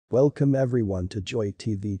Welcome everyone to Joy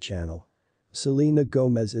TV channel. Selena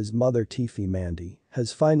Gomez's mother Tiffy Mandy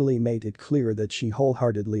has finally made it clear that she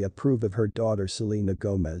wholeheartedly approves of her daughter Selena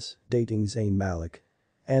Gomez dating Zayn Malik.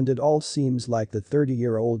 And it all seems like the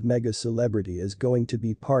 30-year-old mega celebrity is going to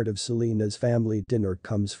be part of Selena's family dinner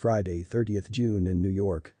comes Friday 30th June in New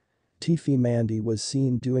York. Tiffy Mandy was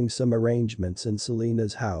seen doing some arrangements in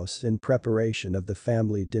Selena's house in preparation of the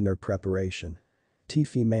family dinner preparation.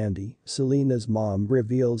 Tiffy Mandy, Selena's mom,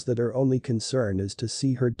 reveals that her only concern is to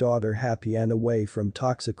see her daughter happy and away from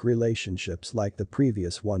toxic relationships like the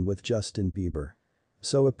previous one with Justin Bieber.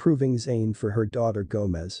 So approving Zayn for her daughter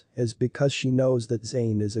Gomez is because she knows that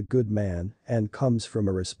Zayn is a good man and comes from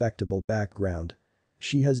a respectable background.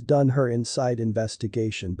 She has done her inside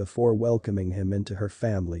investigation before welcoming him into her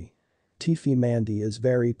family. Tiffy Mandy is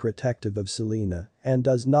very protective of Selena and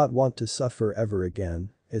does not want to suffer ever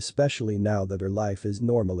again, especially now that her life is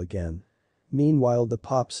normal again. Meanwhile, the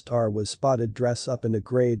pop star was spotted dress up in a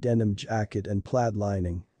grey denim jacket and plaid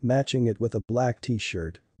lining, matching it with a black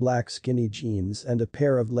t-shirt, black skinny jeans and a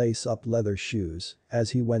pair of lace-up leather shoes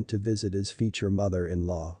as he went to visit his future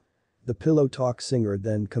mother-in-law. The Pillow Talk singer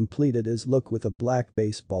then completed his look with a black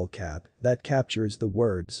baseball cap that captures the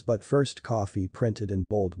words "But first coffee" printed in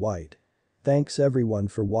bold white. Thanks everyone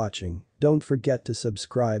for watching. Don't forget to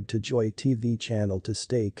subscribe to Joy TV channel to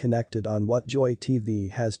stay connected on what Joy TV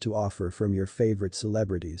has to offer from your favorite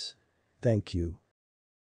celebrities. Thank you.